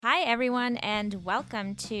Hi, everyone, and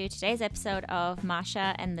welcome to today's episode of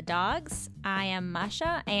Masha and the Dogs. I am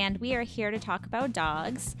Masha, and we are here to talk about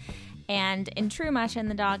dogs. And in true Masha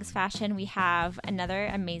and the Dogs fashion, we have another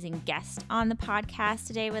amazing guest on the podcast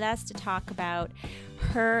today with us to talk about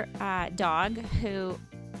her dog, who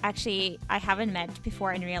actually I haven't met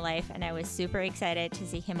before in real life, and I was super excited to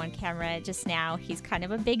see him on camera just now. He's kind of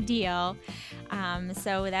a big deal.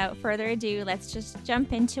 So without further ado, let's just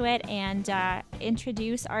jump into it and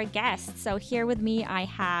introduce our guest. So here with me, I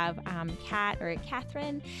have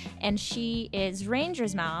Catherine, and she is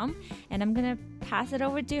Ranger's mom, and I'm going to pass it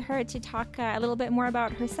over to her to talk a little bit more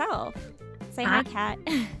about herself. Say hi, Kat.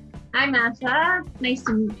 Hi, Masha. Nice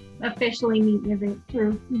to officially meet you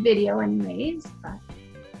through video anyways. But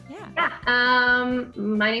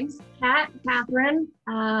my name's Catherine.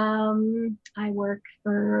 I work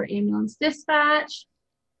for Ambulance Dispatch.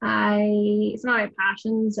 Some of my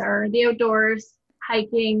passions are the outdoors,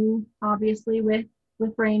 hiking, obviously with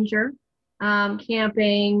Ranger,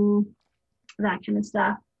 camping, that kind of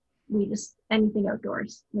stuff. Anything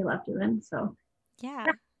outdoors we love doing. So yeah.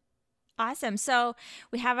 Awesome. So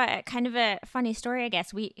we have a kind of a funny story, I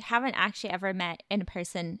guess. We haven't actually ever met in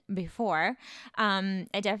person before. I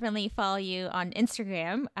definitely follow you on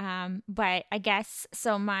Instagram. But I guess,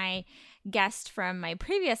 so my guest from my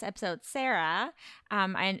previous episode, Sarah,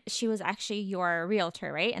 she was actually your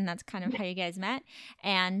realtor, right? And that's kind of how you guys met.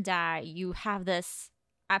 And you have this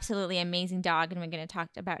absolutely amazing dog, and we're going to talk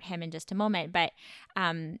about him in just a moment. But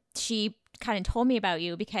she kind of told me about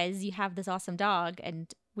you because you have this awesome dog,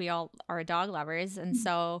 and we all are dog lovers. And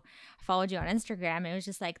so I followed you on Instagram, and it was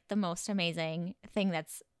just like the most amazing thing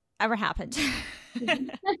that's ever happened. That's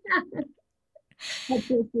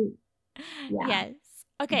so sweet. Yeah. Yes.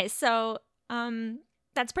 Okay. So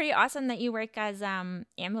that's pretty awesome that you work as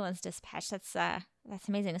ambulance dispatch. That's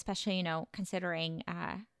amazing, especially, considering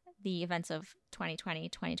the events of 2020,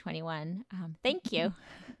 2021. Thank you.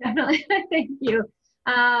 Definitely. Thank you.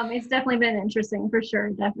 It's definitely been interesting for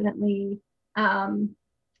sure. Definitely.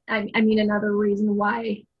 Another reason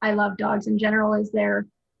why I love dogs in general is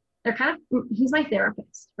he's my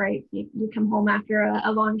therapist, right? You come home after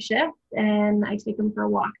a long shift, and I take him for a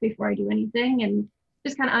walk before I do anything and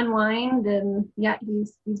just kind of unwind. And yeah,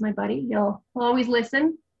 he's my buddy. He'll always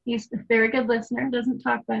listen. He's a very good listener, doesn't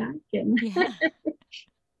talk back. And Yeah.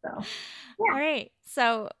 So, yeah. All right.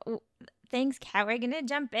 So thanks, Kat. We're going to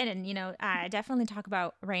jump in and, definitely talk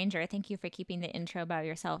about Ranger. Thank you for keeping the intro about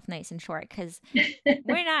yourself nice and short, because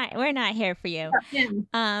we're not here for you.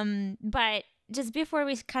 Yeah. But just before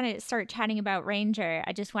we kind of start chatting about Ranger,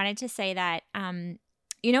 I just wanted to say that,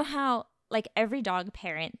 you know how like every dog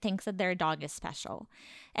parent thinks that their dog is special,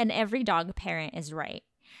 and every dog parent is right.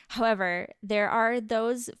 However, there are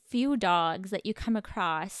those few dogs that you come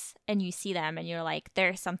across and you see them and you're like,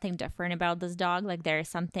 there's something different about this dog. Like there's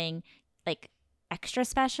something like extra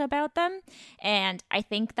special about them. And I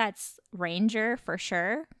think that's Ranger for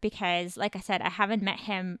sure, because like I said, I haven't met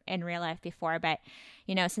him in real life before, but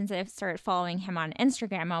since I've started following him on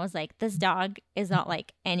Instagram, I was like, this dog is not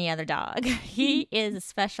like any other dog. He is a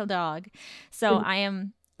special dog. So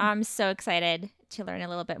I'm so excited to learn a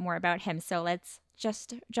little bit more about him. So let's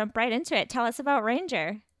just jump right into it. Tell us about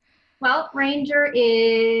Ranger. Well, Ranger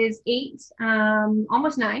is 8,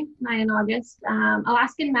 almost 9 in August,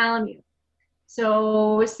 Alaskan Malamute.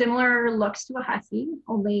 So similar looks to a Husky,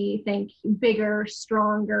 only think bigger,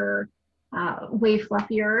 stronger, way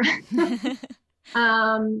fluffier.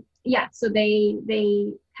 So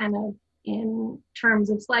they kind of, in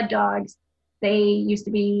terms of sled dogs, they used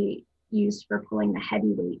to be used for pulling the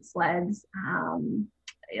heavyweight sleds.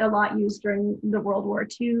 A lot used during the World War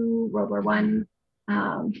II, World War One.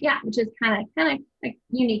 Which is kind of like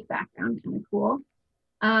unique background, kind of cool.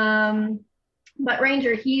 But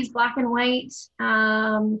Ranger, he's black and white,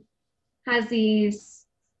 has these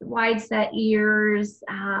wide set ears,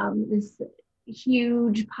 this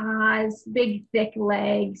huge paws, big thick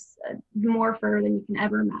legs, more fur than you can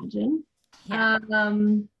ever imagine. Yeah.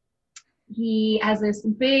 He has this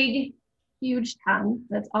big, huge tongue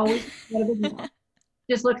that's always out of his mouth.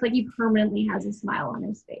 Just looks like he permanently has a smile on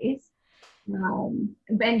his face.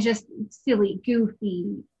 And just silly,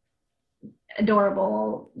 goofy,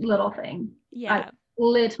 adorable little thing. Yeah.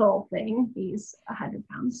 Little thing. He's 100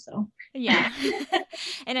 pounds, so. Yeah.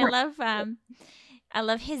 And I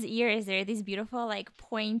love his ears. They're these beautiful, like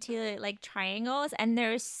pointy, like triangles, and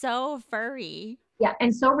they're so furry. Yeah,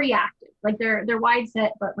 and so reactive. Like they're wide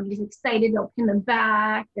set, but when he's excited, he'll pin them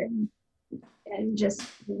back, and just,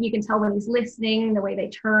 you can tell when he's listening, the way they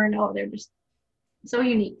turn. Oh, they're just so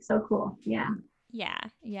unique, so cool. Yeah.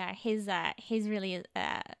 Yeah. He's really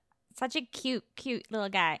Such a cute little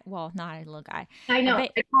guy. Well, not a little guy. I I know.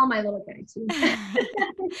 bet I call my little guy too.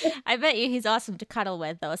 I bet you he's awesome to cuddle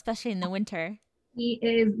with though, especially in the winter. He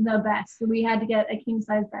is the best. So we had to get a king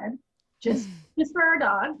size bed just for our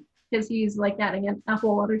dog because he's like adding a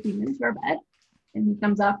whole other human to our bed. And he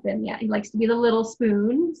comes up and yeah, he likes to be the little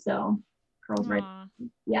spoon. So curls right. Aw.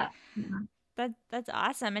 Yeah. Yeah. That's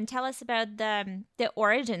awesome. And tell us about the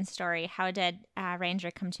origin story. How did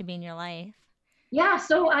Ranger come to be in your life? Yeah,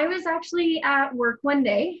 so I was actually at work one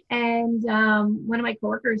day, and one of my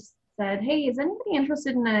coworkers said, "Hey, is anybody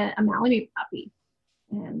interested in a Malamute puppy?"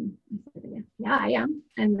 And I said, "Yeah, I am."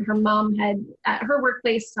 And her mom had at her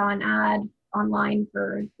workplace saw an ad online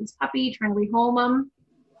for this puppy, trying to rehome him.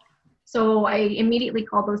 So I immediately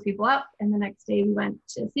called those people up, and the next day we went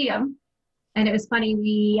to see him. And it was funny.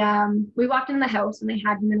 We walked in the house, and they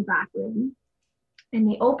had him in the back room,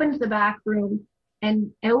 and they opened the back room.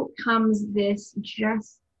 And out comes this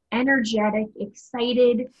just energetic,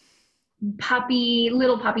 excited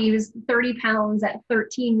little puppy. He was 30 pounds at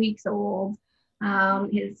 13 weeks old.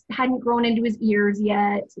 His hadn't grown into his ears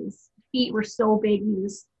yet. His feet were so big, he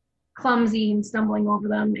was clumsy and stumbling over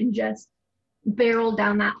them, and just barreled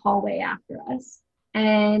down that hallway after us.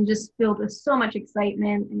 And just filled with so much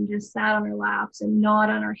excitement, and just sat on our laps and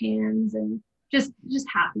gnawed on our hands, and just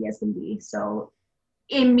happy as can be. So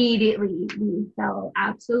immediately we fell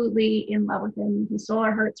absolutely in love with him. He stole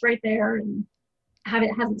our hearts right there, and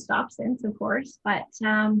hasn't stopped since, of course. But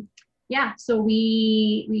yeah, so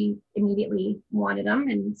we immediately wanted him,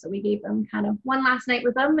 and so we gave him kind of one last night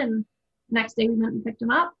with him, and next day we went and picked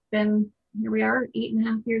him up, and here we are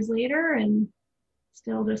 8.5 years later, and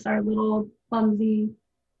still just our little clumsy,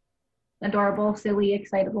 adorable, silly,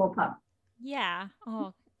 excitable pup. Yeah.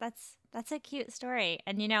 Oh, that's a cute story.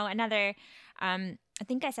 And another I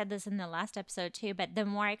think I said this in the last episode too, but the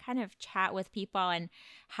more I kind of chat with people and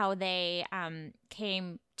how they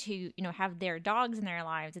came to, have their dogs in their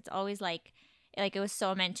lives, it's always like it was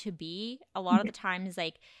so meant to be. A lot of the times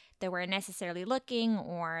like they weren't necessarily looking,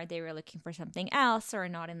 or they were looking for something else, or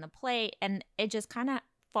not in the plate, and it just kind of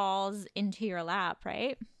falls into your lap,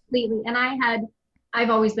 right? Completely. And I've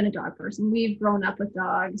always been a dog person. We've grown up with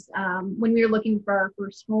dogs. When we were looking for our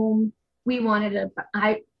first home, we wanted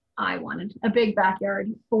I wanted a big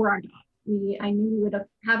backyard for our dog. I knew we would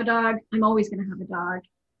have a dog. I'm always going to have a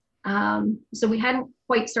dog. So we hadn't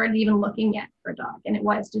quite started even looking yet for a dog, and it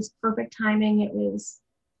was just perfect timing. It was,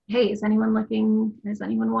 hey, is anyone looking? Does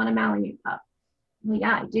anyone want a Malamute pup? Well,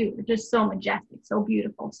 yeah, I do. They're just so majestic, so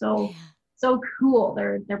beautiful, so cool.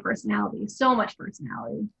 Their personality, so much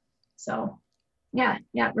personality. So yeah,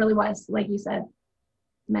 it really was, like you said,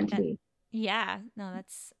 meant to be. Yeah, no,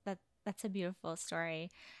 that's a beautiful story.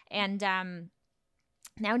 And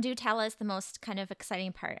now do tell us the most kind of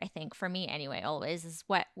exciting part, I think, for me anyway, always, is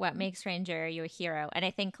what makes Ranger your hero. And I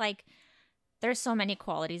think like there's so many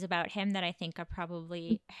qualities about him that I think are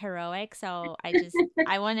probably heroic. So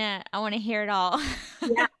I wanna hear it all.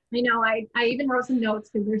 Yeah, I know. I even wrote some notes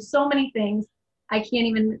because there's so many things. I can't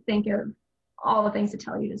even think of all the things to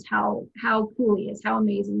tell you just how cool he is, how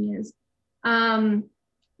amazing he is.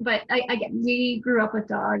 But again, we grew up with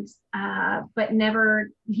dogs, but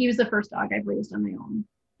he was the first dog I've raised on my own.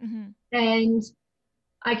 Mm-hmm. And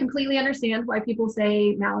I completely understand why people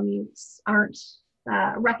say Malamutes aren't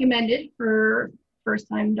recommended for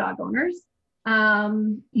first-time dog owners.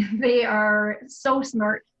 They are so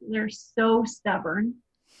smart. They're so stubborn.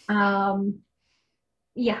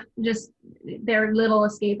 Yeah, just they're little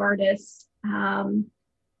escape artists.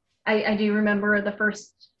 I do remember the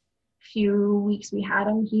first few weeks we had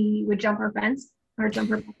him, he would jump our fence or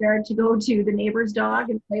jump our backyard to go to the neighbor's dog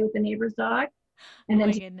and play with the neighbor's dog. And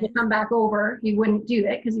then to come back over, he wouldn't do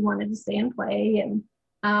it because he wanted to stay and play.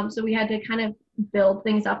 And so we had to kind of build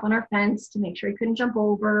things up on our fence to make sure he couldn't jump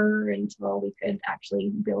over until we could actually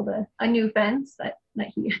build a new fence that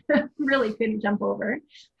he really couldn't jump over.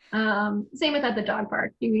 Same with at the dog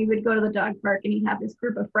park. We would go to the dog park and he'd have this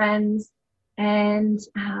group of friends. And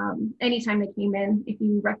anytime they came in, if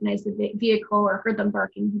you recognized the vehicle or heard them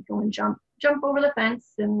barking, he'd go and jump over the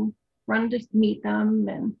fence and run to meet them.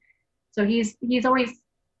 And so he's always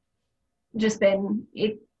just been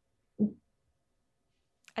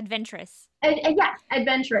adventurous. Yeah,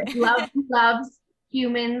 adventurous. Loves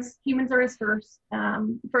humans. Humans are his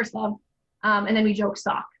first love. And then we joke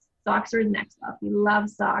socks. Socks are his next love. He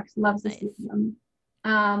loves socks. Loves to see them.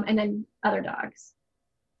 And then other dogs.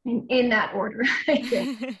 In that order, I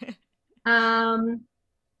think.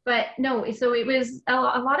 But no, so it was a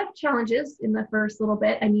lot of challenges in the first little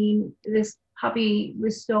bit. I mean, this puppy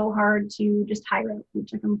was so hard to just hire out. We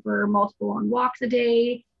took him for multiple long walks a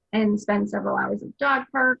day. and spend several hours at the dog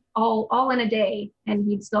park, all in a day, and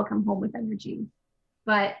he'd still come home with energy.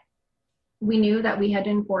 But we knew that we had to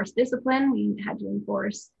enforce discipline. We had to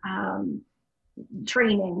enforce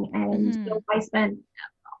training. And so I spent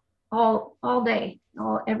all day,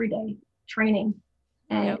 every day training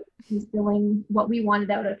and instilling what we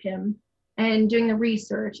wanted out of him and doing the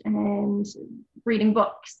research and reading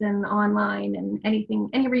books and online and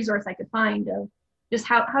any resource I could find of just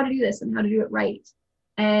how to do this and how to do it right.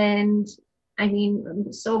 And I mean,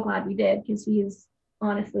 I'm so glad we did, because he is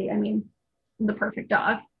honestly, I mean, the perfect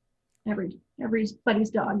dog. Everybody's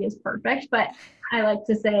dog is perfect, but I like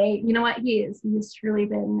to say, you know what, he's truly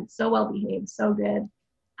been so well behaved, so good,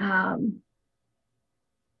 and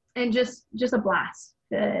just a blast.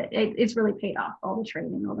 It's really paid off, all the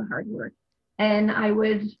training, all the hard work. And I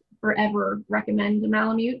would forever recommend a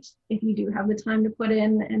Malamute if you do have the time to put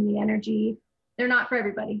in and the energy. They're not for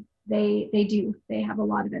everybody. They have a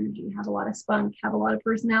lot of energy, have a lot of spunk, have a lot of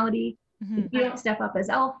personality. If you don't step up as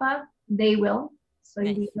alpha, they will. So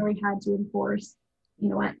we really had to enforce, you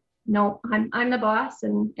know what, no, I'm the boss,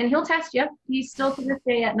 and he'll test you. He's still to this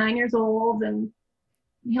day at 9 years old, and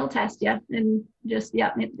he'll test you. And just,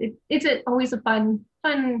 it's always a fun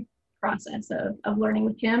process of learning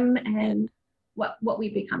with him and what we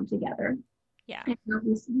become together. Yeah. And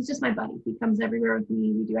he's just my buddy. He comes everywhere with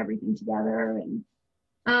me. We do everything together. And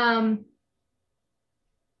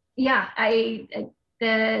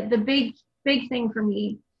the big thing for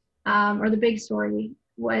me, or the big story,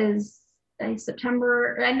 was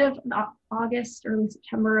end of August, early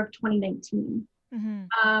September of 2019.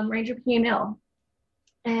 Ranger became ill,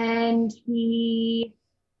 and he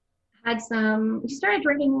started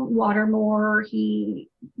drinking water more. He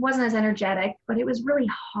wasn't as energetic, but it was really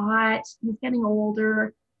hot. He was getting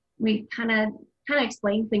older. We kind of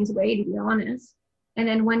explained things away, to be honest. And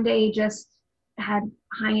then one day he just had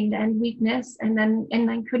hind end weakness, and then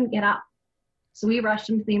couldn't get up. So we rushed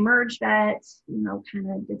him to the Emerge vet, kind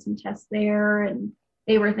of did some tests there, and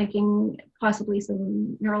they were thinking possibly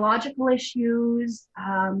some neurological issues,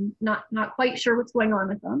 not quite sure what's going on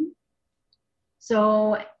with them.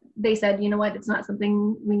 So they said, you know what, it's not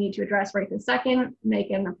something we need to address right this second.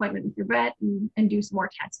 Make an appointment with your vet and do some more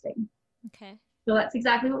testing. Okay. So that's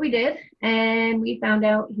exactly what we did. And we found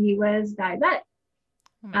out he was diabetic.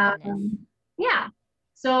 Oh my goodness. Yeah.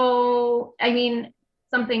 So, I mean,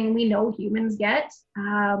 something we know humans get,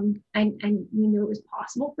 and we knew it was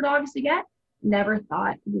possible for dogs to get. Never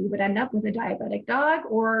thought we would end up with a diabetic dog,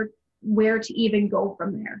 or where to even go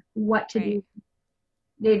from there, what to do.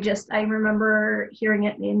 I remember hearing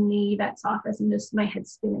it in the vet's office and just my head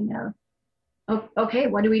spinning of, oh, okay,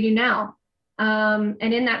 what do we do now? And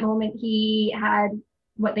in that moment, he had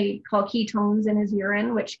what they call ketones in his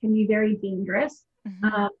urine, which can be very dangerous.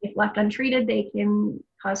 If left untreated, they can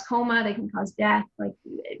cause coma, they can cause death, like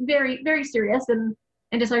very, very serious. And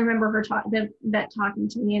just I remember the vet talking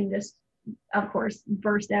to me, and just, of course,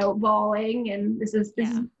 burst out bawling. And this is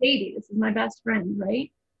baby, this is my best friend,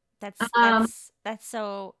 right? That's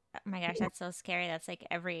so, oh my gosh, that's so scary. That's like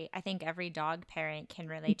I think every dog parent can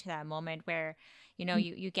relate to that moment where,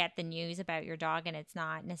 you get the news about your dog and it's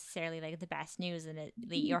not necessarily like the best news, and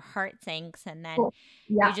your heart sinks, and then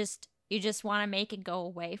you just want to make it go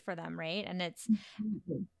away for them, right? And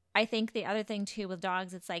I think the other thing too with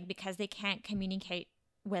dogs, it's like, because they can't communicate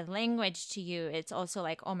with language to you, it's also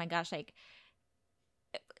like, oh my gosh, like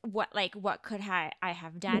what could I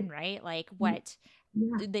have done, right? Like what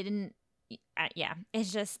they didn't.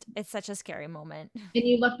 It's such a scary moment. And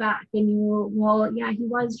you look back and he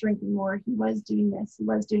was drinking more, he was doing this, he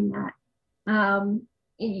was doing that, and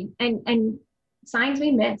signs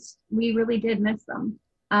we missed, we really did miss them.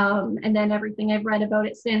 And then everything I've read about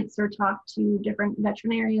it since, or talked to different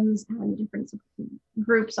veterinarians and different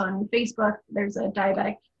groups on Facebook. There's a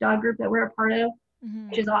diabetic dog group that we're a part of,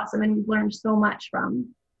 which is awesome, and we've learned so much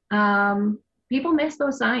from. People miss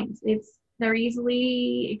those signs. They're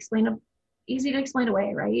easy to explain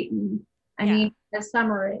away, right? And I mean, this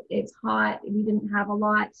summer it's hot, we didn't have a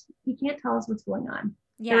lot. You can't tell us what's going on.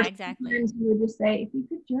 Yeah, exactly. Sometimes we would just say, if you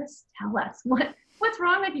could just tell us what's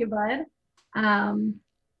wrong with you, bud.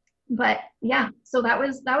 But yeah, so that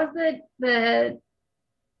was the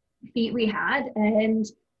feat we had. And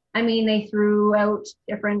I mean, they threw out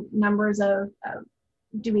different numbers of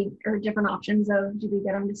different options of, do we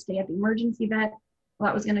get them to stay at the emergency vet? Well,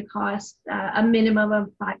 that was going to cost a minimum of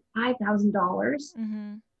 $5,000.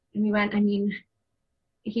 And we went, I mean,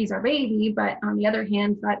 he's our baby, but on the other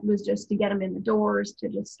hand, that was just to get him in the doors, to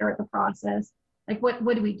just start the process. Like, what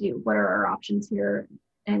do we do? What are our options here?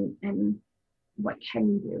 And what can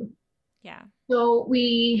we do? Yeah. So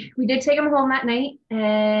we did take him home that night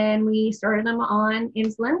and we started him on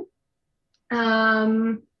insulin.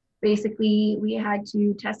 Um, Basically, we had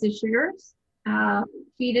to test his sugars, uh,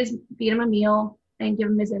 feed him a meal, and give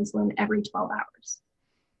him his insulin every 12 hours.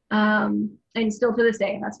 And still to this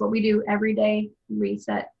day, that's what we do every day. We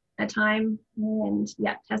set a time and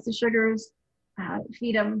yeah, test his sugars,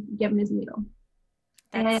 feed him, give him his needle.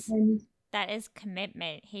 That's And that is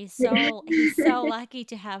commitment. He's so lucky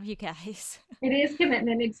to have you guys. it is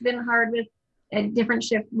commitment. It's been hard with a different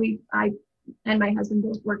shift. I and my husband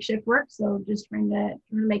both work shift work, so just trying to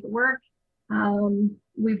make it work.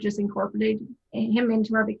 We've just incorporated him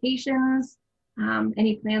into our vacations.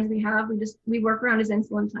 Any plans we have, we work around his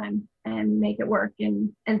insulin time and make it work.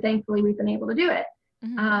 And thankfully we've been able to do it.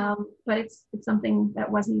 But it's something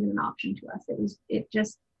that wasn't even an option to us.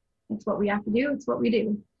 It's what we have to do. It's what we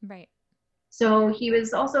do. Right. So he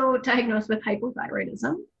was also diagnosed with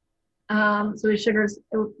hypothyroidism. So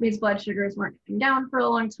his blood sugars weren't coming down for a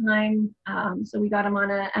long time. So we got him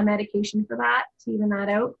on a medication for that to even that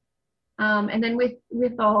out. And then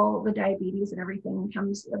with all the diabetes and everything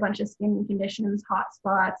comes a bunch of skin conditions, hot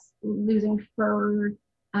spots, losing fur,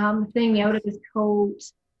 thinning out of his coat.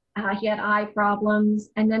 He had eye problems.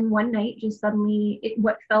 And then one night, just suddenly,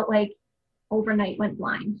 what felt like overnight went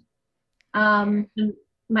blind. And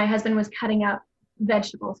my husband was cutting up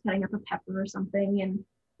vegetables, cutting up a pepper or something, and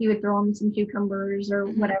he would throw him some cucumbers or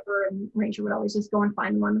whatever, and Ranger would always just go and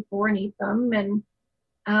find them on the floor and eat them. And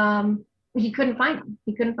he couldn't find them.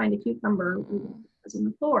 He couldn't find a cucumber that was on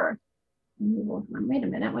the floor. And we were like, wait a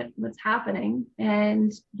minute, what's happening?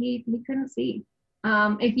 And he couldn't see.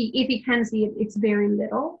 If he can see it, it's very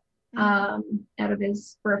little out of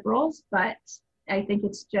his peripherals, but I think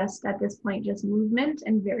it's just at this point just movement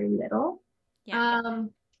and very little. Yeah.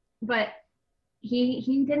 But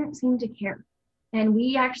he didn't seem to care. And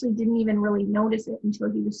we actually didn't even really notice it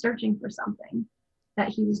until he was searching for something, that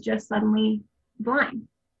he was just suddenly blind.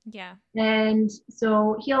 Yeah. And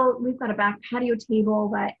so we've got a back patio table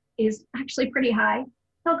that is actually pretty high.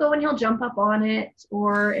 He'll go and he'll jump up on it.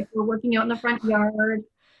 Or if we're working out in the front yard,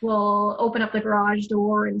 we'll open up the garage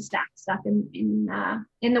door and stack stuff in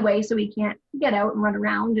the way so he can't get out and run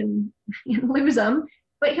around and lose them.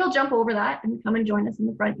 But he'll jump over that and come and join us in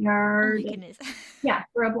the front yard. Oh my goodness. Yeah,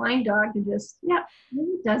 for a blind dog to just,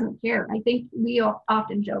 he doesn't care. I think we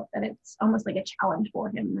often joke that it's almost like a challenge for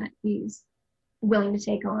him that he's willing to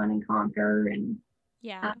take on and conquer. And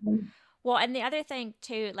yeah. Well, and the other thing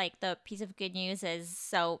too, like the piece of good news is,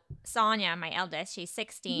 so Sonia, my eldest, she's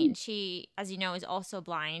 16. She, as you know, is also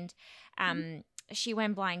blind. She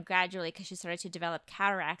went blind gradually because she started to develop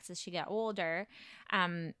cataracts as she got older.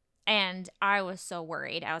 And I was so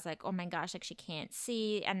worried. I was like, oh my gosh, like she can't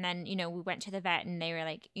see. And then, we went to the vet and they were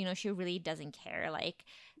like, she really doesn't care. Like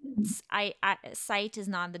sight is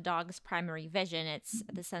not the dog's primary vision. It's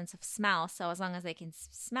the sense of smell. So as long as they can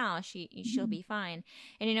smell, she'll be fine.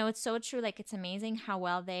 And, it's so true. Like, it's amazing how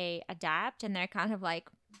well they adapt, and they're kind of like,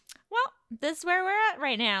 well, this is where we're at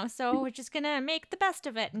right now. So we're just going to make the best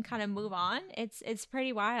of it and kind of move on. It's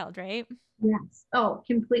pretty wild, right? Yes. Oh,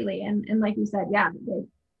 completely. And like you said, yeah,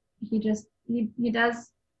 he just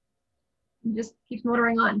keeps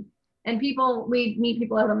motoring on. And we meet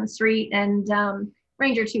people out on the street, and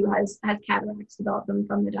Ranger too has cataracts developed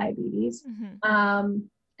from the diabetes. And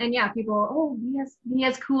yeah, people, oh, he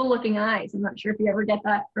has cool looking eyes. I'm not sure if you ever get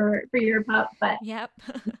that for your pup, but yep.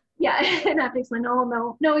 Yeah. And I think,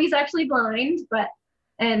 no, he's actually blind,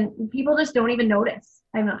 and people just don't even notice.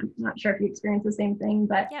 I'm not sure if you experience the same thing,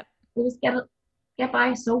 but yep. They just get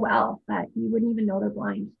by so well that you wouldn't even know they're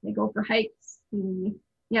blind. They go for hikes. He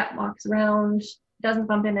walks around, doesn't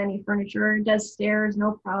bump into any furniture, does stairs,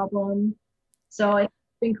 no problem. So it's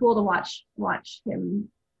been cool to watch him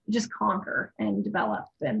just conquer and develop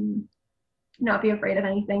and not be afraid of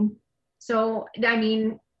anything. So, I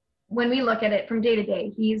mean, when we look at it from day to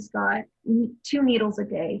day, he's got 2 needles a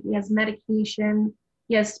day. He has medication,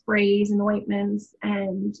 he has sprays and ointments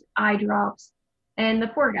and eye drops. And the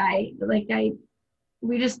poor guy,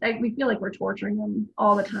 we feel like we're torturing him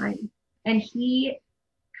all the time. And he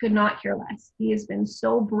could not care less. He has been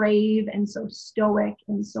so brave and so stoic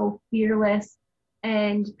and so fearless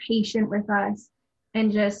and patient with us,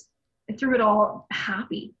 and just through it all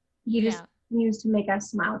happy. He just continues to make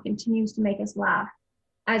us smile, continues to make us laugh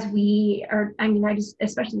as we are. I mean,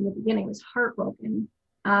 especially in the beginning, was heartbroken.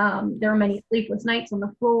 There were many sleepless nights on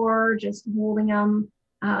the floor, just holding him,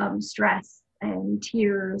 stress and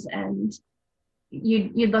tears, and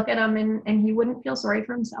you'd look at him and he wouldn't feel sorry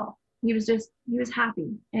for himself. He was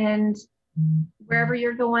happy. And wherever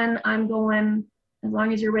you're going, I'm going. As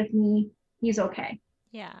long as you're with me, he's okay.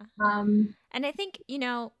 Yeah. Um, And I think,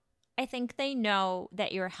 I think they know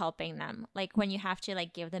that you're helping them. Like when you have to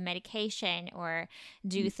like give them medication or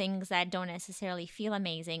do things that don't necessarily feel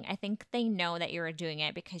amazing, I think they know that you're doing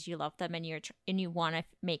it because you love them and and you want to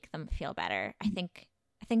make them feel better. I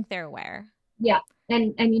think they're aware. yeah.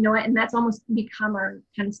 And you know what? And that's almost become our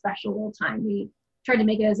kind of special little time. We tried to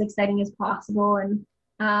make it as exciting as possible. And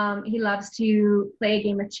he loves to play a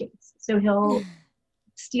game of chase. So he'll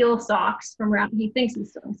steal socks from around. He thinks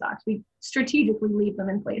he's stealing socks. We strategically leave them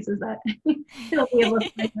in places that he'll be able to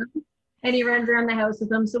find them. And he runs around the house with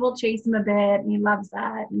them. So we'll chase him a bit, and he loves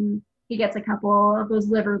that. And he gets a couple of those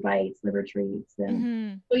liver bites, liver treats, and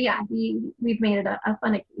Mm-hmm. so yeah, we've made it a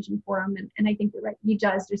fun occasion for him. And I think you're right. He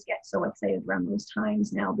does just get so excited around those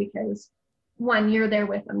times now because one, you're there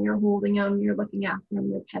with him, you're holding him, you're looking after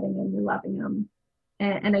him, you're petting him, you're loving him,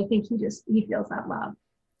 and I think he feels that love.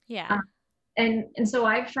 Yeah. And so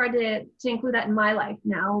I've tried to include that in my life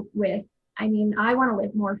now with, I mean, I want to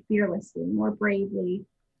live more fearlessly, more bravely.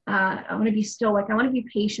 I want to be stoic. I want to be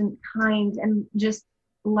patient, kind, and just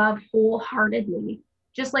love wholeheartedly,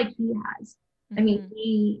 just like he has. I mean,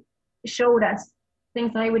 he showed us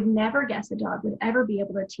things that I would never guess a dog would ever be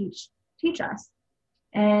able to teach us.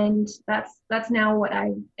 And that's now what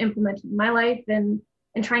I've implemented in my life, and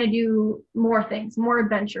trying to do more things, more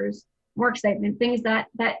adventures, more excitement, things that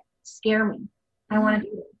scare me. I want to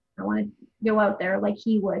do it. I want to go out there like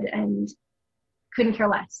he would, and couldn't care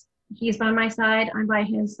less. He's by my side, I'm by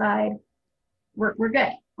his side. We're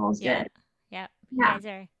good. All's Yeah. good. Yeah. You Yeah. guys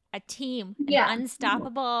are a team, an Yeah.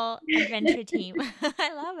 unstoppable adventure team.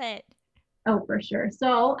 I love it. Oh, for sure.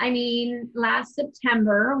 So, I mean, last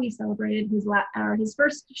September we celebrated his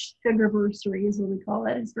first sugarversary, is what we call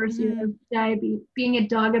it. His first year of diabetes, being a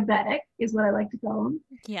dogabetic is what I like to call him.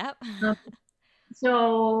 Yep.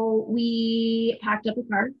 So we packed up a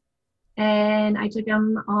car, and I took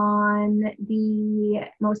him on the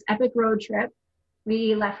most epic road trip.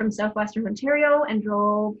 We left from southwestern Ontario and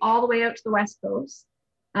drove all the way out to the west coast,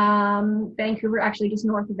 Vancouver, actually just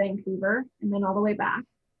north of Vancouver, and then all the way back.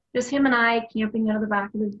 Just him and I camping out of the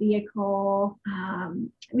back of the vehicle.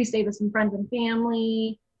 We stayed with some friends and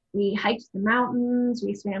family. We hiked the mountains.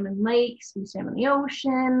 We swam in lakes. We swam in the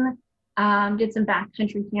ocean. Did some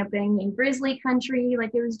backcountry camping in grizzly country.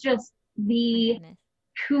 Like it was just the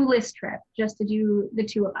coolest trip just to do the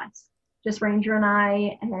two of us, just Ranger and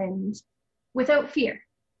I, and without fear.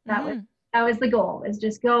 That was the goal, is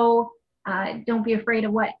just go. Don't be afraid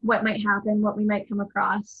of what might happen, what we might come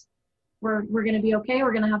across. We're going to be okay.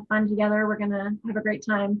 We're going to have fun together. We're going to have a great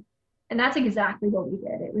time. And that's exactly what we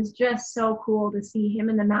did. It was just so cool to see him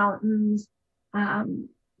in the mountains,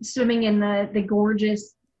 swimming in the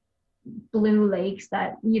gorgeous blue lakes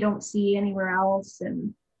that you don't see anywhere else.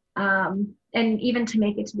 And even to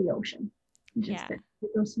make it to the ocean, just to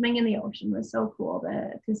go swimming in the ocean was so cool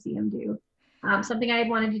to see him do. Something I had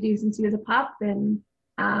wanted to do since he was a pup, and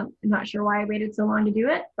I'm not sure why I waited so long to do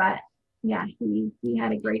it, but yeah, he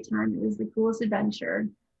had a great time. It was the coolest adventure.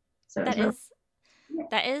 So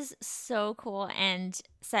that is so cool and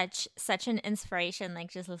such an inspiration.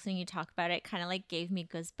 Like just listening you talk about it kind of like gave me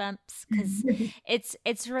goosebumps, because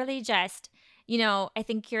it's really just, I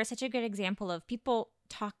think you're such a good example of, people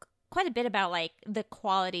talk quite a bit about like the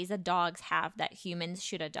qualities that dogs have that humans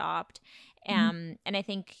should adopt. And I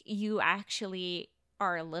think you actually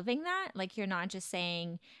are living that. Like you're not just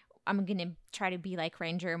saying, I'm going to try to be like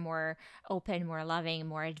Ranger, more open, more loving,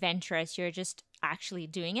 more adventurous. You're just actually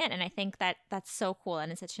doing it. And I think that that's so cool.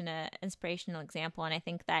 And it's such an inspirational example. And I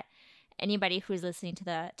think that anybody who's listening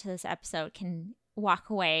to this episode can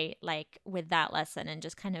walk away like with that lesson and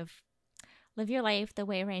just kind of live your life the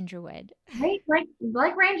way Ranger would. Right?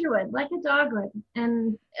 Like Ranger would, like a dog would.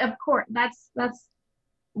 And of course, that's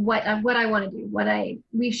what I want to do,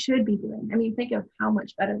 we should be doing. I mean, think of how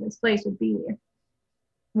much better this place would be if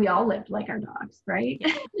we all lived like our dogs, right?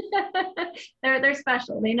 Yeah. They're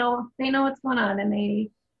special. They know what's going on, and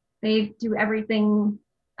they do everything.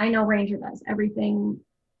 I know Ranger does everything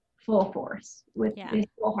full force with his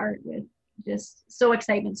full heart, with just so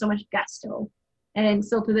excitement, so much gusto. And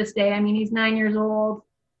still to this day, I mean, he's 9 years old.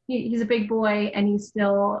 He's a big boy, and he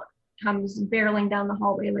still comes barreling down the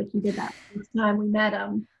hallway like he did that first time we met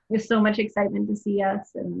him, with so much excitement to see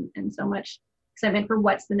us, and so much excitement for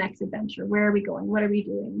what's the next adventure. Where are we going? What are we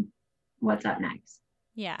doing? What's up next?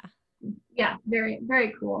 Yeah. Yeah. Very,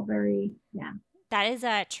 very cool. That is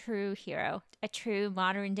a true hero, a true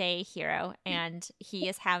modern day hero. And he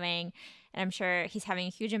is having And I'm sure he's having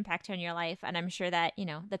a huge impact on your life. And I'm sure that, you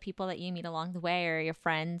know, the people that you meet along the way, or your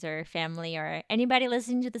friends or family or anybody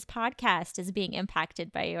listening to this podcast, is being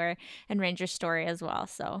impacted by your and Ranger's story as well.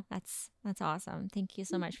 So that's awesome. Thank you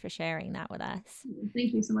so much for sharing that with us.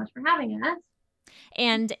 Thank you so much for having us.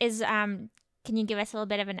 And can you give us a little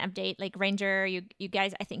bit of an update? Like Ranger, you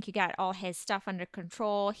guys, I think you got all his stuff under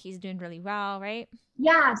control. He's doing really well, right?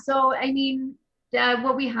 Yeah. So, I mean,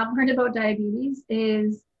 what we have learned about diabetes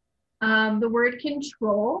is the word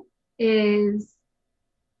control is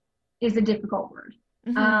a difficult word.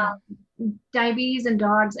 Diabetes and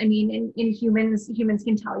dogs, I mean, in humans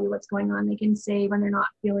can tell you what's going on. They can say when they're not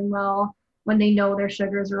feeling well, when they know their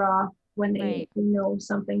sugars are off, when they know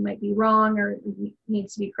something might be wrong or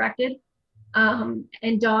needs to be corrected.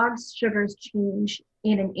 And dogs' sugars change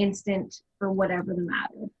in an instant for whatever the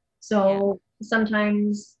matter. So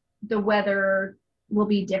sometimes the weather will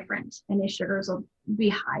be different and his sugars will be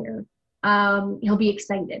higher. He'll be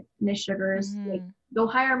excited and his sugars go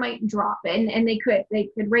higher, might drop, and they could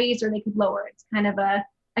raise or they could lower. It's kind of a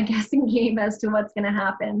guessing game as to what's going to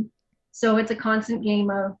happen. So it's a constant game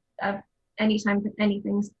of anytime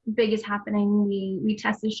anything big is happening, we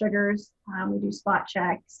test the sugars. We do spot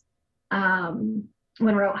checks. When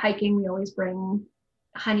we're out hiking, we always bring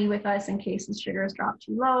honey with us in case the sugars drop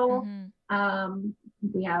too low.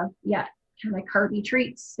 We have kind of carby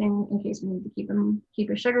treats in case we need to keep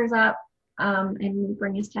his sugars up. And we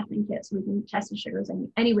bring his testing kit so we can test his sugars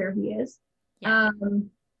anywhere he is.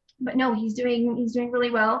 But no, he's doing really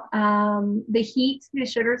well. The heat,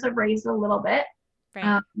 his sugars have raised a little bit.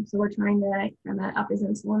 Right. So we're trying to kind of up his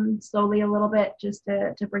insulin slowly a little bit just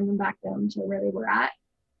to bring them back down to where they were at.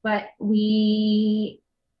 But it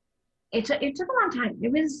took a long time.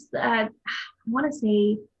 It was, I want to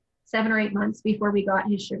say 7 or 8 months before we got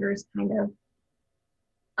his sugars kind of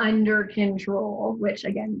under control, which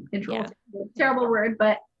again, control is a terrible word,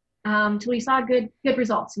 but till we saw good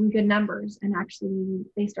results and good numbers, and actually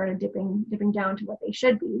they started dipping down to what they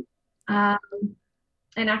should be.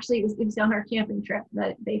 And actually it was on our camping trip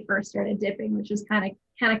that they first started dipping, which was kind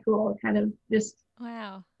of cool, kind of just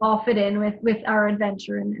all fit in with our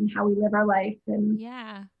adventure and how we live our life. And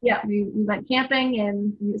we went camping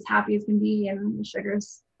and he was happy as can be, and the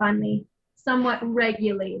sugars finally somewhat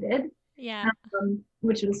regulated,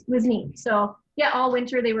 which was neat. So all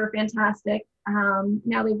winter they were fantastic.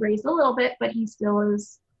 Now they've raised a little bit, but he still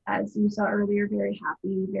is, as you saw earlier, very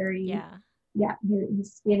happy,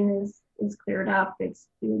 his skin is cleared up. It's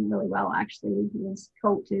doing really well, actually. His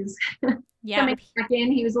coat is coming back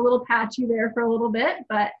in. He was a little patchy there for a little bit,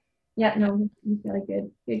 but he's got a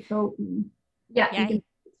good coat, and you can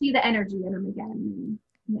see the energy in him again.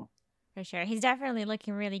 For sure. He's definitely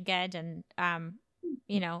looking really good, and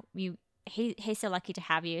he's so lucky to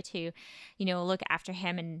have you to, look after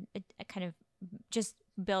him and kind of just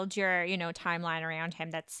build your, timeline around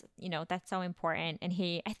him. That's so important, and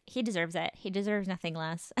he deserves it. He deserves nothing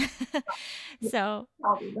less. So,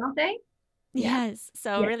 don't they? Yes.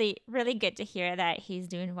 So really, really good to hear that he's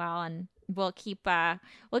doing well, and we'll keep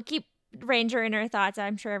Ranger in our thoughts.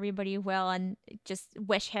 I'm sure everybody will, and just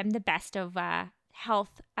wish him the best of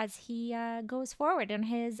health as he goes forward on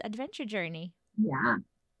his adventure journey. Yeah,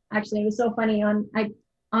 actually, it was so funny on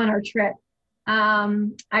our trip.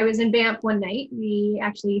 I was in Banff one night. We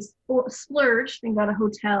actually splurged and got a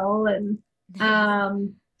hotel, and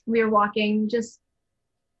we were walking just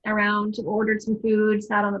around, ordered some food,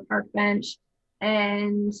 sat on the park bench,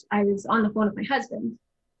 and I was on the phone with my husband.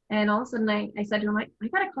 And all of a sudden I said to him, I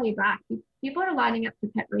gotta call you back. People are lining up to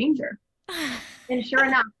pet Ranger. And sure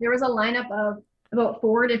enough, there was a lineup of about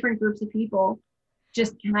 4 different groups of people.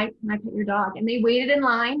 Just, can I pet your dog? And they waited in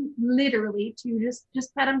line literally to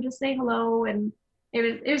just pet him, just say hello. And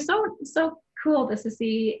it was so cool just to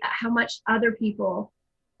see how much other people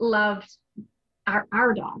loved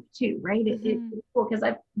our dog too, right? It's cool because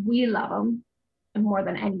we love him more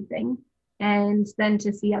than anything. And then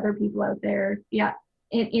to see other people out there,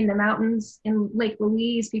 in the mountains, in Lake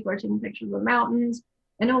Louise, people are taking pictures of the mountains.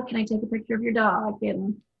 And can I take a picture of your dog?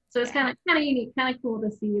 And so it's kind of unique, kind of cool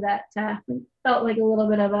to see that. Felt like a little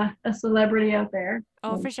bit of a celebrity out there.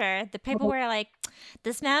 Oh, for sure. The people were like,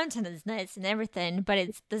 this mountain is nice and everything, but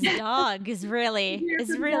it's this dog is really.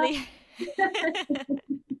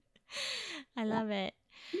 I love it.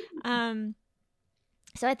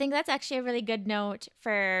 So I think that's actually a really good note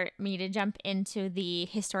for me to jump into the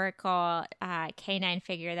historical canine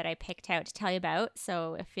figure that I picked out to tell you about.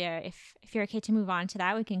 So if you're okay to move on to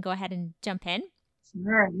that, we can go ahead and jump in.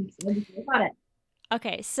 Sure, I'm excited to hear about it.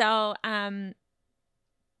 Okay, so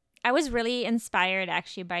I was really inspired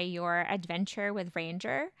actually by your adventure with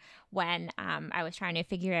Ranger when I was trying to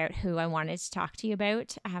figure out who I wanted to talk to you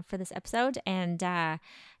about for this episode. And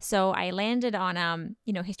so I landed on,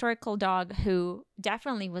 historical dog who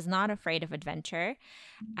definitely was not afraid of adventure.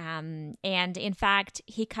 And in fact,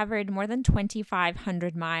 he covered more than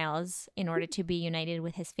 2,500 miles in order to be united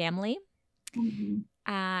with his family. Mm-hmm.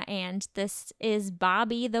 And this is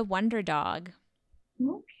Bobby the Wonder Dog.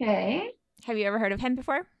 Okay. Have you ever heard of him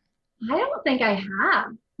before? I don't think I have,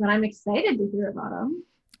 but I'm excited to hear about him.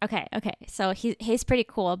 Okay. So he's pretty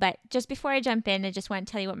cool. But just before I jump in, I just want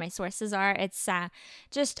to tell you what my sources are. It's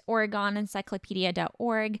just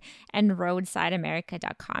OregonEncyclopedia.org and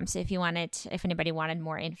RoadsideAmerica.com. So if anybody wanted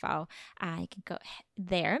more info, you can go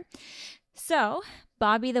there. So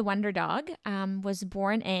Bobby the Wonder Dog was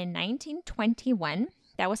born in 1921.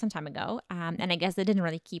 That was some time ago. And I guess they didn't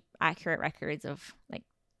really keep accurate records of like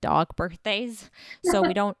dog birthdays, so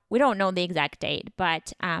we don't know the exact date,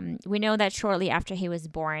 but we know that shortly after he was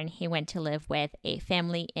born, he went to live with a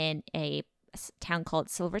family in a town called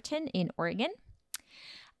Silverton in Oregon.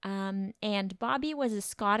 And Bobby was a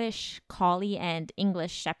Scottish Collie and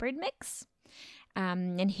English Shepherd mix,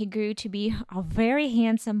 and he grew to be a very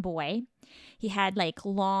handsome boy. He had like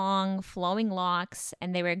long flowing locks,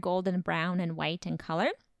 and they were golden brown and white in color.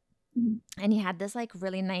 And he had this like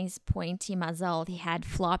really nice pointy muzzle. He had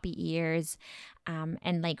floppy ears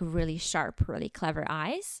and like really sharp, really clever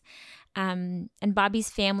eyes. And Bobby's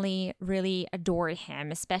family really adored him,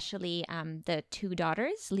 especially the two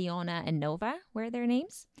daughters, Leona and Nova were their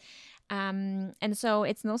names. And so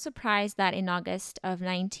it's no surprise that in August of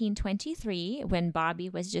 1923, when Bobby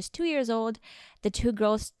was just 2 years old, the two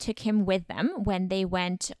girls took him with them when they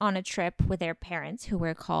went on a trip with their parents, who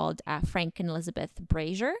were called Frank and Elizabeth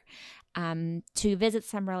Brazier, to visit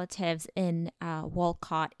some relatives in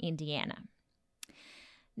Walcott, Indiana.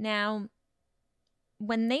 Now,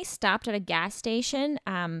 when they stopped at a gas station,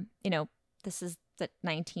 this is the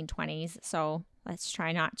 1920s, so let's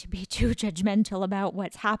try not to be too judgmental about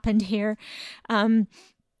what's happened here.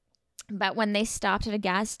 But when they stopped at a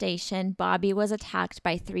gas station, Bobby was attacked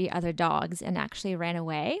by 3 other dogs and actually ran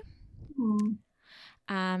away.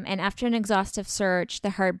 And after an exhaustive search, the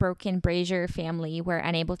heartbroken Brazier family were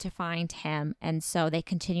unable to find him. And so they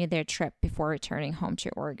continued their trip before returning home to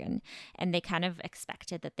Oregon. And they kind of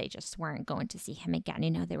expected that they just weren't going to see him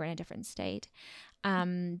again. They were in a different state.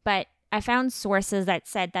 But I found sources that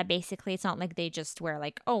said that basically it's not like they just were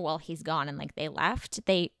like, oh, well, he's gone and like they left.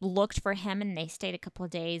 They looked for him and they stayed a couple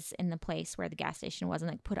of days in the place where the gas station was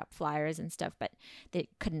and like put up flyers and stuff, but they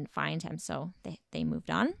couldn't find him. So they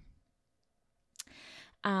moved on.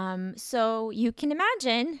 So you can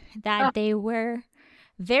imagine that they were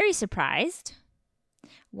very surprised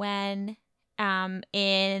when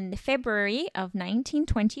in February of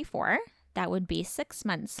 1924, that would be 6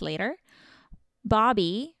 months later,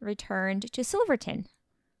 Bobby returned to Silverton.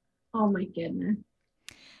 Oh my goodness.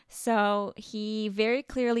 So he very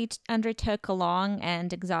clearly undertook a long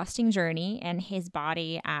and exhausting journey, and his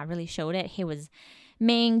body really showed it. He was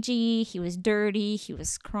mangy, he was dirty, he was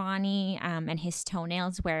scrawny, and his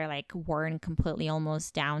toenails were like worn completely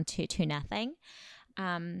almost down to nothing.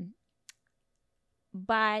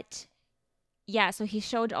 But yeah, so he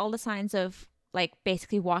showed all the signs of like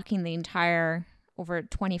basically walking the entire over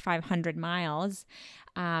 2,500 miles.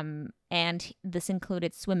 And this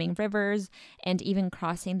included swimming rivers and even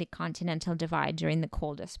crossing the Continental Divide during the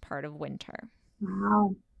coldest part of winter.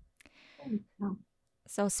 Wow.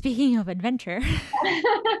 So speaking of adventure.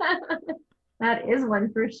 That is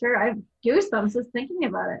one for sure. I have goosebumps just thinking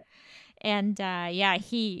about it. And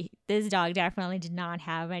this dog definitely did not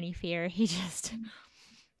have any fear. He just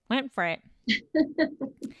went for it.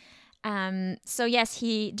 So yes,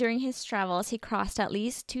 during his travels, he crossed at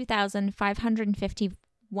least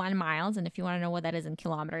 2,551 miles. And if you want to know what that is in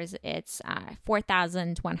kilometers, it's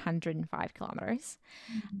 4,105 kilometers.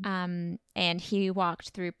 And he walked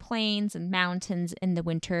through plains and mountains in the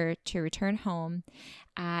winter to return home.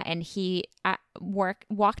 And he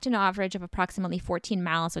walked an average of approximately 14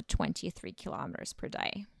 miles or 23 kilometers per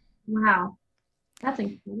day. Wow. That's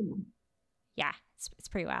incredible. Yeah, it's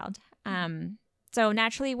pretty wild. So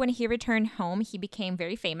naturally, when he returned home, he became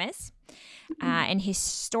very famous, and his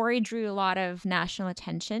story drew a lot of national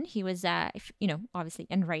attention. He was, obviously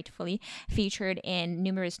and rightfully featured in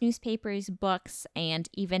numerous newspapers, books, and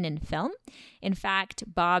even in film. In fact,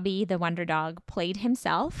 Bobby the Wonder Dog played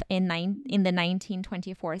himself in the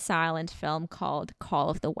 1924 silent film called Call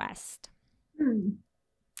of the West.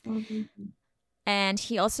 And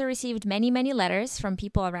he also received many, many letters from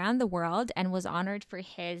people around the world and was honored for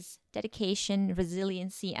his dedication,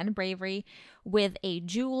 resiliency, and bravery with a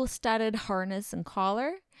jewel-studded harness and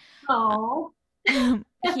collar. Oh.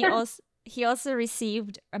 He also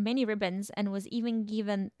received many ribbons and was even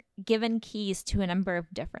given keys to a number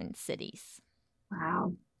of different cities.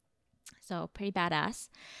 Wow. So pretty badass.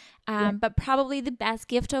 But probably the best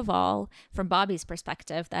gift of all, from Bobby's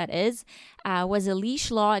perspective, that is, was a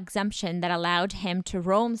leash law exemption that allowed him to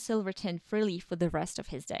roam Silverton freely for the rest of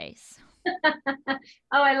his days. Oh,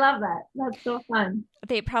 I love that. That's so fun.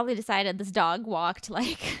 They probably decided this dog walked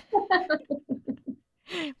like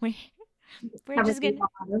we're just gonna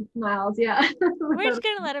miles, yeah. We're just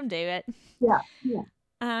gonna let him do it. Yeah.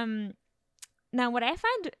 Now, what I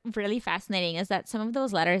find really fascinating is that some of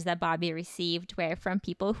those letters that Bobby received were from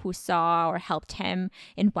people who saw or helped him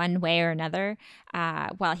in one way or another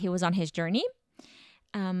while he was on his journey.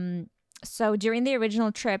 So during the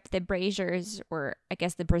original trip, the Braziers, or I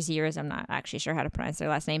guess the Braziers, I'm not actually sure how to pronounce their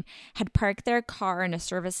last name, had parked their car in a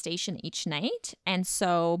service station each night. And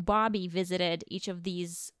so Bobby visited each of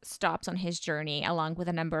these stops on his journey along with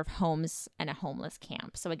a number of homes and a homeless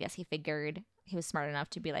camp. So I guess he figured he was smart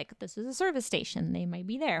enough to be like, this is a service station. They might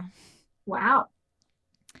be there. Wow.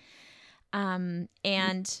 And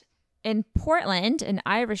in Portland, an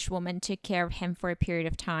Irish woman took care of him for a period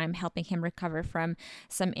of time, helping him recover from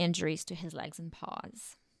some injuries to his legs and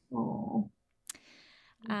paws. Oh.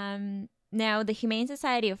 Now, the Humane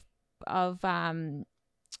Society of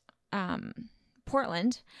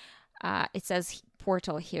Portland, it says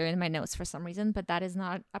Portal here in my notes for some reason, but that is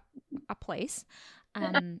not a place.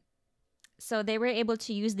 So they were able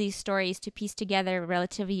to use these stories to piece together a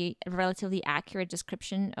relatively accurate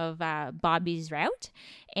description of Bobby's route.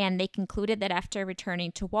 And they concluded that after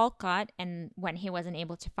returning to Walcott and when he wasn't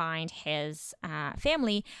able to find his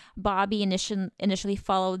family, Bobby initially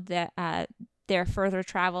followed their further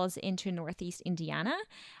travels into northeast Indiana.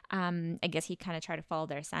 I guess he kind of tried to follow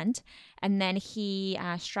their scent. And then he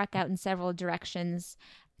struck out in several directions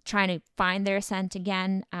trying to find their scent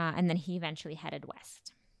again. And then he eventually headed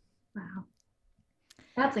west. Wow.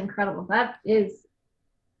 That's incredible. That is,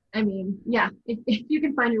 I mean, yeah, if you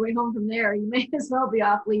can find your way home from there, you may as well be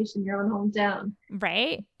off leash in your own hometown.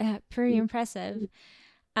 Right? Pretty impressive.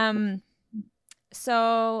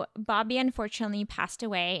 So Bobby unfortunately passed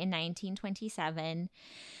away in 1927,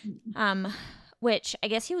 which I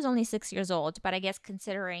guess he was only 6 years old, but I guess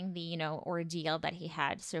considering the, ordeal that he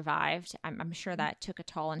had survived, I'm sure that took a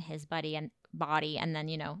toll on his body. And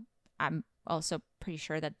then, I'm also pretty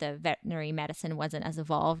sure that the veterinary medicine wasn't as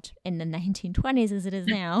evolved in the 1920s as it is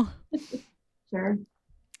now. Sure.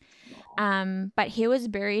 But he was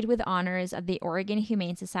buried with honors at the Oregon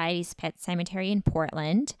Humane Society's Pet Cemetery in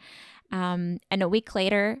Portland. And a week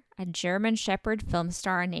later, a German Shepherd film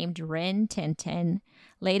star named Rin Tintin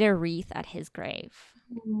laid a wreath at his grave.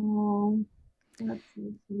 Oh, that's so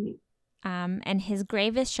sweet. And his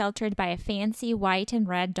grave is sheltered by a fancy white and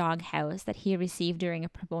red dog house that he received during a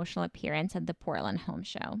promotional appearance at the Portland Home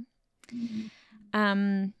Show.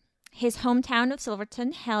 Mm-hmm. His hometown of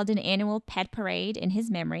Silverton held an annual pet parade in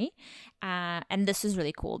his memory. And this is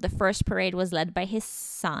really cool. The first parade was led by his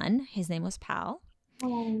son. His name was Pal.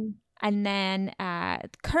 Oh. And then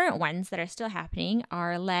current ones that are still happening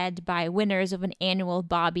are led by winners of an annual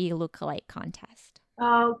Bobby lookalike contest.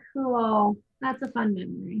 Oh, cool. That's a fun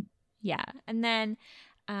memory. Yeah. And then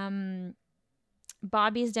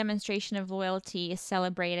Bobby's demonstration of loyalty is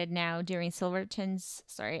celebrated now during Silverton's.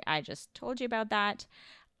 Sorry, I just told you about that.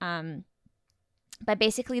 But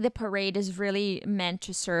basically, the parade is really meant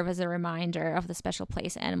to serve as a reminder of the special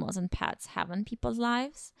place animals and pets have in people's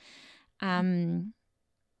lives. But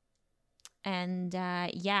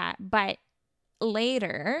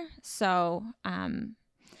later, so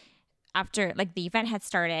after the event had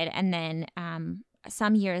started, and then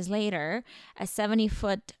some years later, a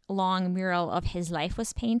 70-foot long mural of his life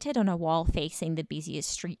was painted on a wall facing the busiest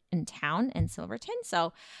street in town in Silverton.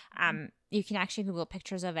 So you can actually Google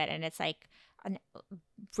pictures of it, and it's like a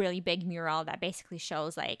really big mural that basically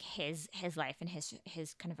shows his life and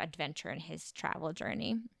his kind of adventure and his travel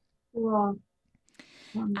journey. Wow.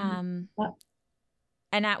 And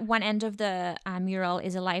at one end of the mural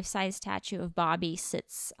is a life-size statue of Bobby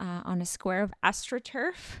sits on a square of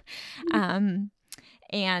AstroTurf.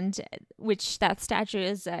 And which that statue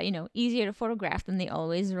is, easier to photograph than the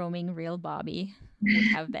always roaming real Bobby would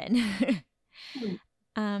have been.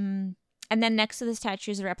 And then next to the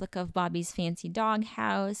statue is a replica of Bobby's fancy dog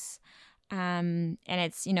house. And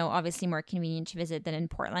it's, obviously more convenient to visit than in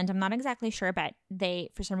Portland. I'm not exactly sure, but they,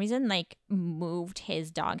 for some reason, like moved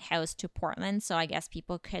his dog house to Portland. So I guess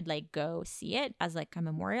people could like go see it as like a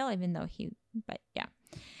memorial, even though but yeah.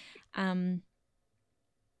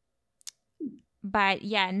 But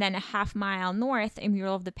yeah, and then a half mile north, a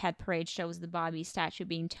mural of the pet parade shows the Bobby statue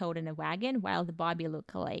being towed in a wagon while the Bobby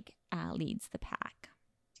lookalike leads the pack.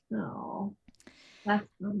 Oh, that's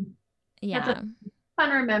fun. Yeah. That's a fun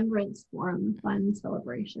remembrance for him, fun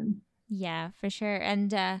celebration. Yeah, for sure.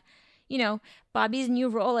 And, Bobby's new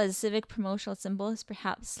role as civic promotional symbol is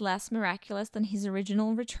perhaps less miraculous than his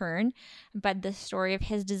original return, but the story of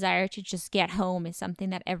his desire to just get home is something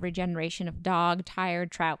that every generation of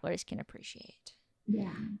dog-tired travelers can appreciate.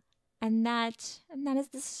 Yeah. And that is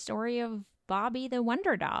the story of Bobby the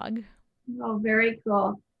Wonder Dog. Oh, very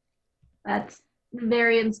cool. That's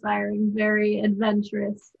very inspiring, very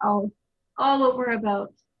adventurous, all what we're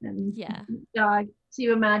about. And yeah, dog,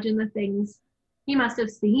 to imagine the things he must have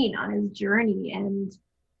seen on his journey, and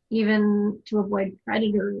even to avoid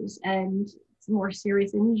predators and more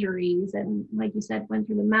serious injuries, and like you said, went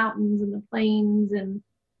through the mountains and the plains, and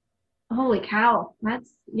holy cow,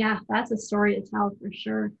 that's a story to tell for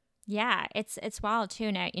sure. Yeah, it's wild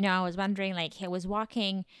too. Now, I was wondering, like, he was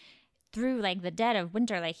walking through like the dead of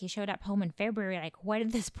winter, like he showed up home in February, like what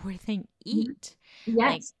did this poor thing eat? Yes.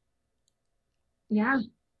 Like, yeah.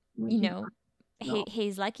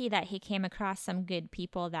 He's lucky that he came across some good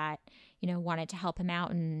people that, wanted to help him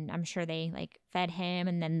out, and I'm sure they like fed him.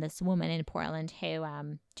 And then this woman in Portland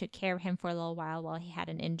who took care of him for a little while he had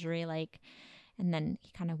an injury, like, and then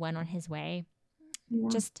he kind of went on his way. Yeah.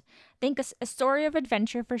 Just think a story of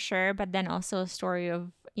adventure for sure, but then also a story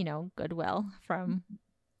of, goodwill for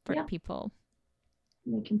people.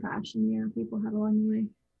 Like compassion, yeah, people have along the way.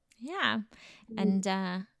 Yeah. And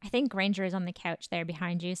I think Ranger is on the couch there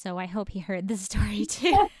behind you, so I hope he heard the story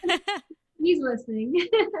too. He's listening.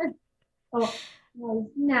 Oh, he's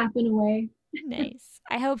napping away. Nice.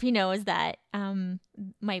 I hope he knows that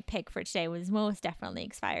my pick for today was most definitely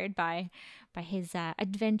inspired by his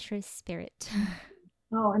adventurous spirit.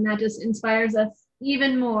 Oh, and that just inspires us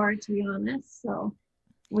even more, to be honest. So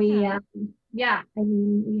we, I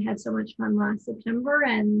mean, we had so much fun last September,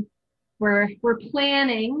 and we're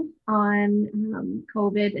planning on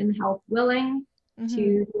COVID and health willing to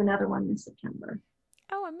do another one this September.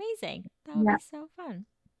 Oh, amazing. That would be so fun.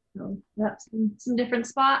 So that's some different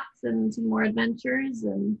spots and some more adventures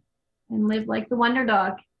and live like the Wonder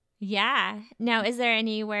Dog. Yeah. Now, is there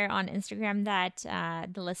anywhere on Instagram that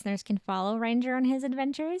the listeners can follow Ranger on his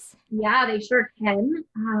adventures? Yeah, they sure can.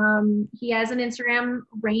 He has an Instagram,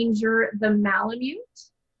 Ranger the Malamute.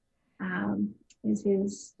 Is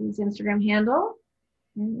his Instagram handle,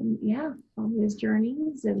 and all his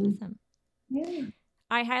journeys, and awesome. Yeah,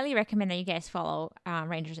 I highly recommend that you guys follow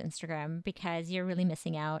Ranger's Instagram, because you're really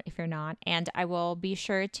missing out if you're not. And I will be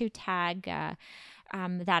sure to tag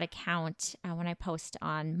that account when I post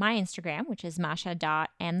on my Instagram, which is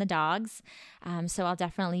Masha.andthedogs. So I'll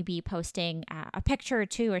definitely be posting a picture or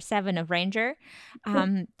 2 or 7 of Ranger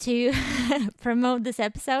to promote this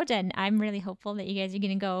episode. And I'm really hopeful that you guys are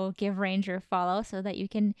going to go give Ranger a follow so that you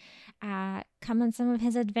can come on some of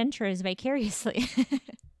his adventures vicariously.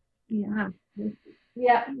 Yeah,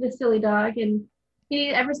 the silly dog. And he,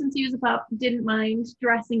 ever since he was a pup, didn't mind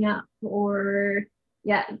dressing up or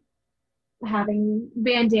having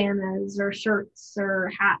bandanas or shirts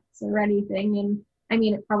or hats or anything. And I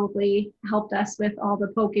mean, it probably helped us with all the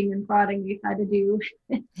poking and prodding we've had to do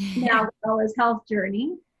now with all his health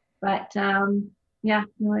journey. But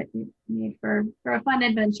it made for a fun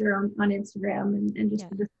adventure on Instagram, and just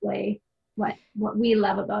to display what we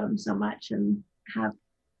love about him so much, and have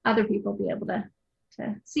other people be able to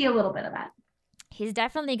see a little bit of that. He's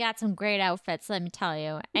definitely got some great outfits, let me tell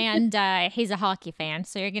you. And he's a hockey fan,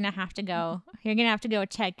 so you're gonna have to go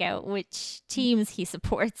check out which teams he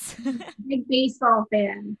supports. Big baseball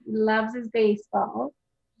fan. He loves his baseball.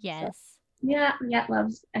 Yes. So,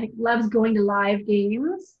 loves going to live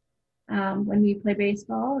games when we play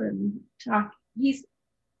baseball and talk.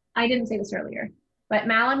 I didn't say this earlier, but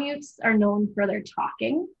Malamutes are known for their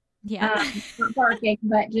talking. Yeah. Not barking,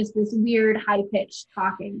 but just this weird high-pitched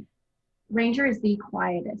talking. Ranger is the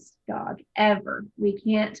quietest dog ever.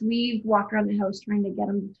 We walk around the house trying to get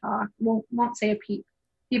him to talk. Won't say a peep.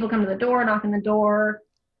 People come to the door, knock on the door,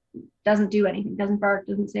 doesn't do anything, doesn't bark,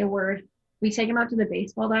 doesn't say a word. We take him out to the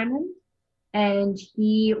baseball diamond, and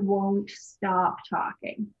he won't stop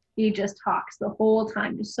talking. He just talks the whole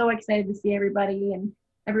time, just so excited to see everybody, and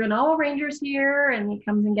everyone, oh, Ranger's here, and he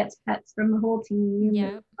comes and gets pets from the whole team.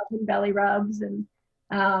 Yeah. And belly rubs, and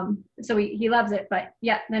So he loves it, but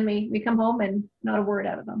yeah, then we come home and not a word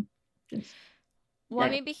out of him. Just, Well,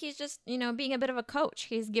 maybe he's just, being a bit of a coach.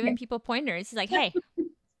 He's giving yeah. people pointers. He's like, hey.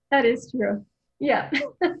 That is true. Yeah.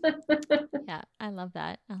 Yeah, I love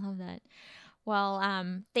that. Well,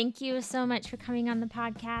 thank you so much for coming on the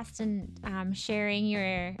podcast and sharing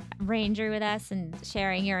your Ranger with us and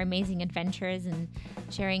sharing your amazing adventures and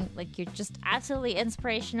sharing like your just absolutely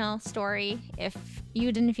inspirational story. If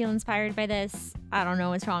you didn't feel inspired by this, I don't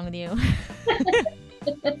know what's wrong with you.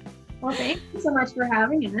 Well, thank you so much for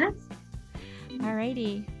having us.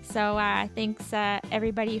 Alrighty. So thanks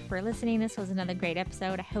everybody for listening. This was another great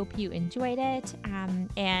episode. I hope you enjoyed it.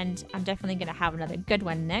 And I'm definitely going to have another good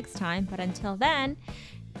one next time. But until then,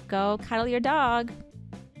 go cuddle your dog.